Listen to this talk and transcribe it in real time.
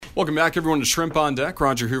Welcome back, everyone, to Shrimp on Deck.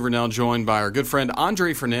 Roger Hoover now joined by our good friend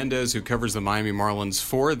Andre Fernandez, who covers the Miami Marlins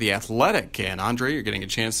for The Athletic. And Andre, you're getting a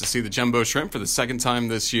chance to see the Jumbo Shrimp for the second time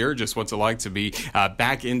this year. Just what's it like to be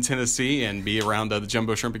back in Tennessee and be around the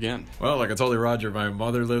Jumbo Shrimp again? Well, like I told you, Roger, my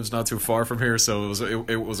mother lives not too far from here, so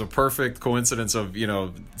it was a perfect coincidence of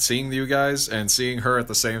seeing you guys and seeing her at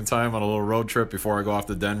the same time on a little road trip before I go off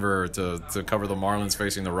to Denver to cover the Marlins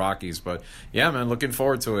facing the Rockies. But yeah, man, looking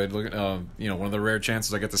forward to it. One of the rare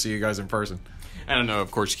chances I get to see you guys in person. I don't know, of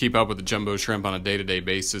course, you keep up with the Jumbo Shrimp on a day-to-day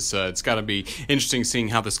basis. It's got to be interesting seeing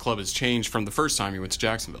how this club has changed from the first time you went to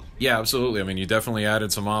Jacksonville. Yeah, absolutely. I mean, you definitely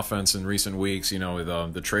added some offense in recent weeks, with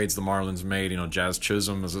the trades the Marlins made. Jazz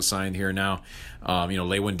Chisholm is assigned here now.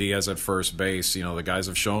 Lewin Diaz at first base. The guys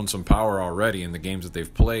have shown some power already in the games that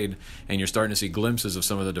they've played, and you're starting to see glimpses of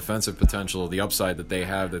some of the defensive potential, the upside that they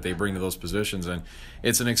have, that they bring to those positions. And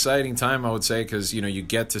it's an exciting time, I would say, because, you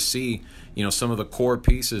get to see, some of the core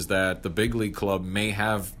pieces that the big league club may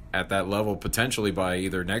have at that level potentially by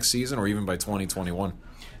either next season or even by 2021.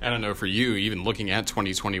 I don't know, for you, even looking at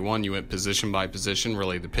 2021, you went position by position,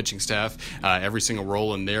 really the pitching staff, every single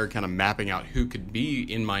role in there, kind of mapping out who could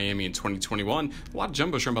be in Miami in 2021. A lot of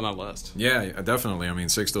Jumbo Shrimp on that list. Yeah, definitely. I mean,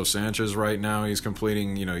 Sixto Sanchez right now, he's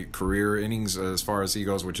completing, career innings as far as he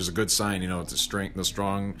goes, which is a good sign, the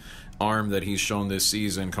strong arm that he's shown this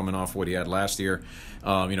season coming off what he had last year.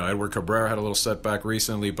 Edward Cabrera had a little setback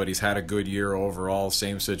recently, but he's had a good year overall.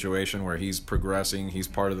 Same situation where he's progressing. He's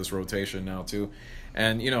part of this rotation now too.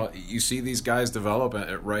 And, you see these guys develop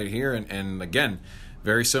right here. And again,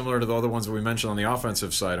 very similar to the other ones that we mentioned on the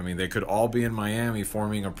offensive side. I mean, they could all be in Miami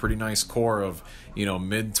forming a pretty nice core of,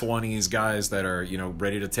 mid-20s guys that are,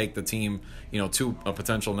 ready to take the team, to a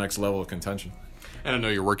potential next level of contention. And I know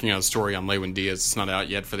you're working on a story on Lewin Diaz. It's not out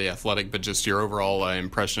yet for The Athletic, but just your overall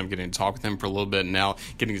impression of getting to talk with him for a little bit and now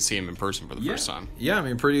getting to see him in person for the first time. Yeah, I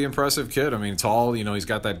mean, pretty impressive kid. I mean, tall, he's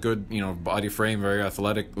got that good, body frame, very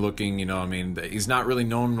athletic looking, he's not really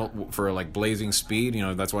known for, blazing speed.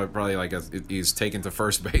 That's why probably, he's taken to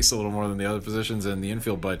first base a little more than the other positions in the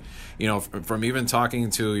infield. But, from even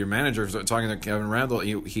talking to your manager, talking to Kevin Randall,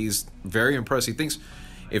 he's very impressed. He thinks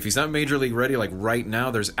if he's not major league ready, right now,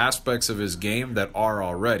 there's aspects of his game that are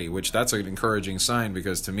already, which that's an encouraging sign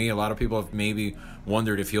because to me, a lot of people have maybe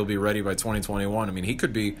wondered if he'll be ready by 2021. I mean, he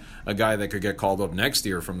could be a guy that could get called up next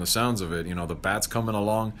year from the sounds of it. The bat's coming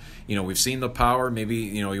along. We've seen the power. Maybe,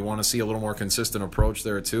 you want to see a little more consistent approach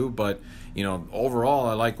there too. But, overall,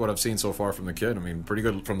 I like what I've seen so far from the kid. I mean, pretty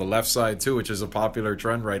good from the left side too, which is a popular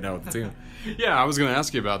trend right now with the team. Yeah, I was going to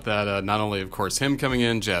ask you about that. Not only, of course, him coming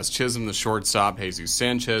in, Jazz Chisholm, the shortstop, Jesus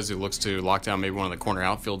Sanchez, who looks to lock down maybe one of the corner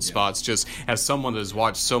outfield spots. Just as someone that has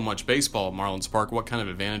watched so much baseball at Marlins Park, what kind of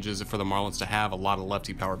advantage is it for the Marlins to have a lot of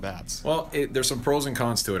lefty power bats? Well, there's some pros and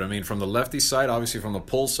cons to it. I mean, from the lefty side, obviously from the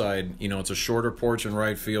pull side, it's a shorter porch in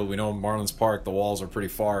right field. We know Marlins Park, the walls are pretty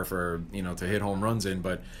far for, to hit home runs in,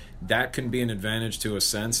 but that can be an advantage to a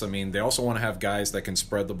sense. I mean, they also want to have guys that can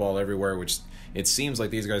spread the ball everywhere, which it seems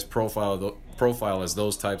like these guys profile as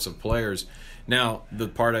those types of players. Now, the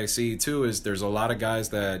part I see too is there's a lot of guys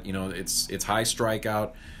that, it's high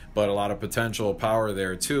strikeout, but a lot of potential power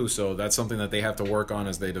there too. So that's something that they have to work on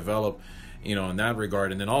as they develop, in that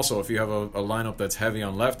regard. And then also, if you have a lineup that's heavy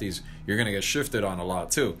on lefties, you're going to get shifted on a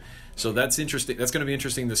lot too. So that's interesting. That's going to be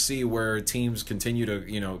interesting to see where teams continue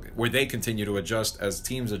to, where they continue to adjust as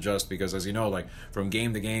teams adjust, because as you know, from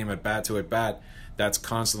game to game, at bat to at bat, that's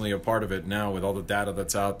constantly a part of it now with all the data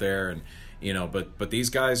that's out there. And, but these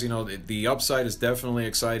guys, the upside is definitely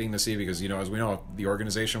exciting to see because, as we know, the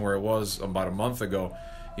organization where it was about a month ago,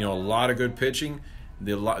 a lot of good pitching.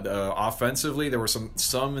 Offensively, there were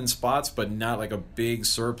some in spots, but not like a big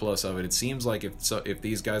surplus of it. It seems like if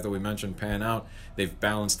these guys that we mentioned pan out, they've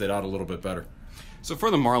balanced it out a little bit better. So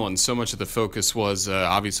for the Marlins, so much of the focus was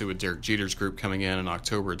obviously with Derek Jeter's group coming in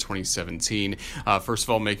October of 2017. First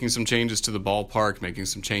of all, making some changes to the ballpark, making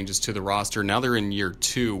some changes to the roster. Now they're in year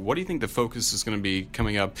 2. What do you think the focus is going to be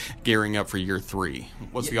coming up, gearing up for year 3?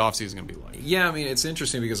 What's the offseason going to be like? Yeah, I mean, it's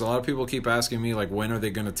interesting because a lot of people keep asking me, when are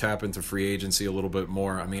they going to tap into free agency a little bit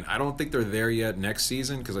more? I mean, I don't think they're there yet next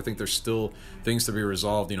season because I think there's still things to be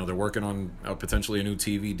resolved. They're working on potentially a new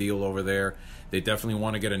TV deal over there. They definitely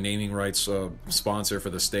want to get a naming rights sponsor for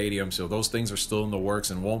the stadium, so those things are still in the works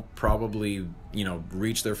and won't probably,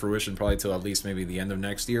 reach their fruition probably till at least maybe the end of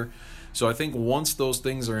next year. So I think once those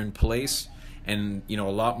things are in place and, a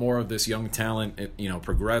lot more of this young talent,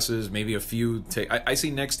 progresses, maybe a few I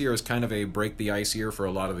see next year as kind of a break the ice year for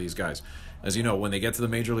a lot of these guys. As you know, when they get to the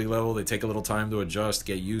major league level, they take a little time to adjust,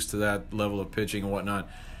 get used to that level of pitching and whatnot.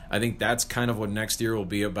 I think that's kind of what next year will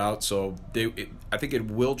be about. So I think it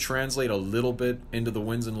will translate a little bit into the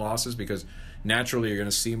wins and losses because naturally you're going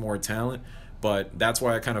to see more talent. But that's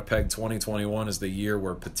why I kind of pegged 2021 as the year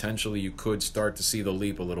where potentially you could start to see the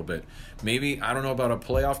leap a little bit. Maybe, I don't know about a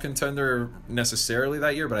playoff contender necessarily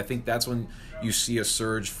that year, but I think that's when you see a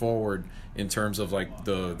surge forward in terms of like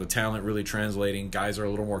the talent really translating. Guys are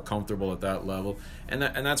a little more comfortable at that level. And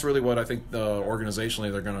that's really what I think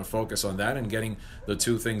organizationally they're going to focus on, that and getting the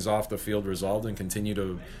two things off the field resolved and continue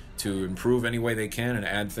to improve any way they can and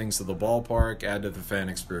add things to the ballpark, add to the fan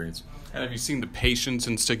experience. And have you seen the patience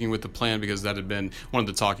in sticking with the plan? Because that had been one of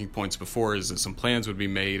the talking points before, is that some plans would be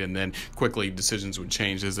made and then quickly decisions would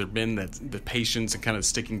change. Has there been the patience and kind of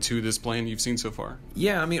sticking to this plan you've seen so far?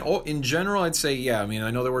 Yeah, I mean, in general, I'd say, yeah. I mean,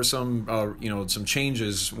 I know there were some, some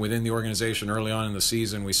changes within the organization early on in the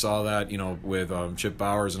season. We saw that, with Chip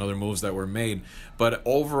Bowers and other moves that were made. But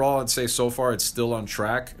overall, I'd say so far it's still on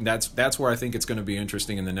track. That's where I think it's going to be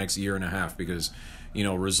interesting in the next year and a half because,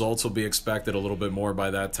 results will be expected a little bit more by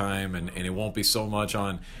that time, and it won't be so much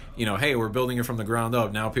on, hey, we're building it from the ground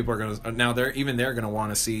up. Now people are going to, they're going to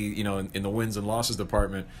want to see, in the wins and losses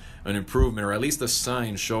department, an improvement or at least a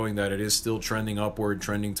sign showing that it is still trending upward,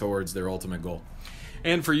 trending towards their ultimate goal.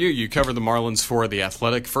 And for you cover the Marlins for The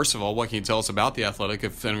Athletic. First of all, what can you tell us about The Athletic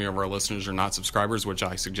if any of our listeners are not subscribers, which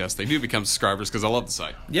I suggest they do become subscribers because I love the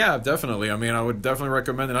site. Yeah, definitely. I mean, I would definitely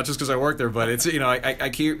recommend it, not just because I work there, but it's, I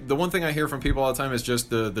keep, the one thing I hear from people all the time is just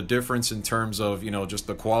the difference in terms of, just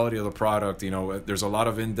the quality of the product. There's a lot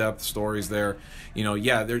of in-depth stories there.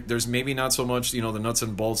 There's maybe not so much, the nuts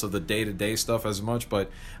and bolts of the day-to-day stuff as much, but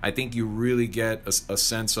I think you really get a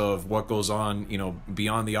sense of what goes on,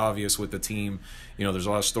 beyond the obvious with the team. There's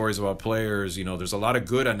a lot of stories about players. There's a lot of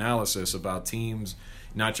good analysis about teams,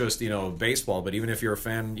 not just, baseball, but even if you're a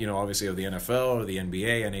fan, obviously of the NFL or the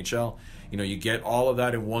NBA, NHL, you get all of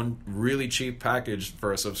that in one really cheap package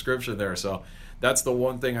for a subscription there. So that's the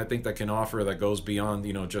one thing I think that can offer that goes beyond,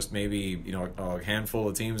 just maybe, a handful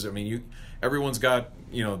of teams. I mean, everyone's got,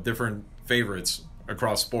 different favorites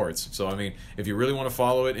across sports. So, I mean, if you really want to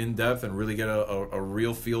follow it in depth and really get a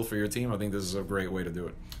real feel for your team, I think this is a great way to do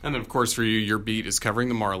it. And then, of course, for you, your beat is covering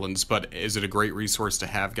the Marlins, but is it a great resource to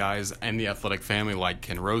have guys in the Athletic family like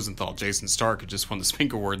Ken Rosenthal, Jason Stark, who just won the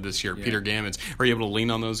Spink Award this year, Peter Gammons? Are you able to lean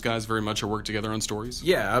on those guys very much or work together on stories?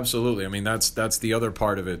 Yeah, absolutely. I mean, that's the other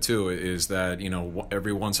part of it, too, is that,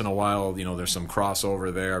 every once in a while, there's some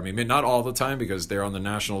crossover there. I mean, not all the time because they're on the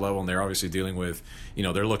national level and they're obviously dealing with,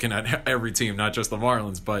 they're looking at every team, not just the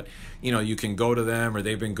Marlins, but, you can go to them or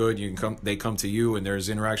they've been good, they come to you and there's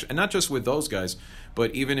interaction. And not just with those guys,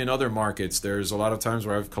 but even in other markets, there's a lot of times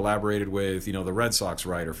where I've collaborated with, the Red Sox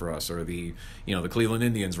writer for us or the Cleveland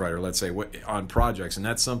Indians writer, let's say, on projects. And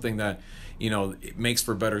that's something that, it makes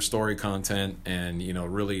for better story content and,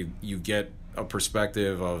 really you get a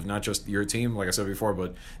perspective of not just your team, like I said before,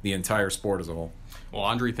 but the entire sport as a whole. Well,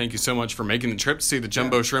 Andre, thank you so much for making the trip to see the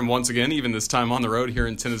Jumbo Shrimp once again, even this time on the road here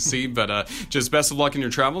in Tennessee. But just best of luck in your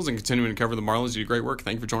travels and continuing to cover the Marlins. You do great work.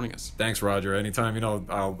 Thank you for joining us. Thanks, Roger. Anytime,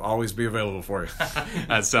 I'll always be available for you.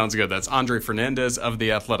 That sounds good. That's Andre Fernandez of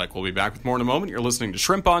The Athletic. We'll be back with more in a moment. You're listening to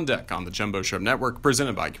Shrimp on Deck on the Jumbo Shrimp Network,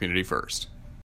 presented by Community First.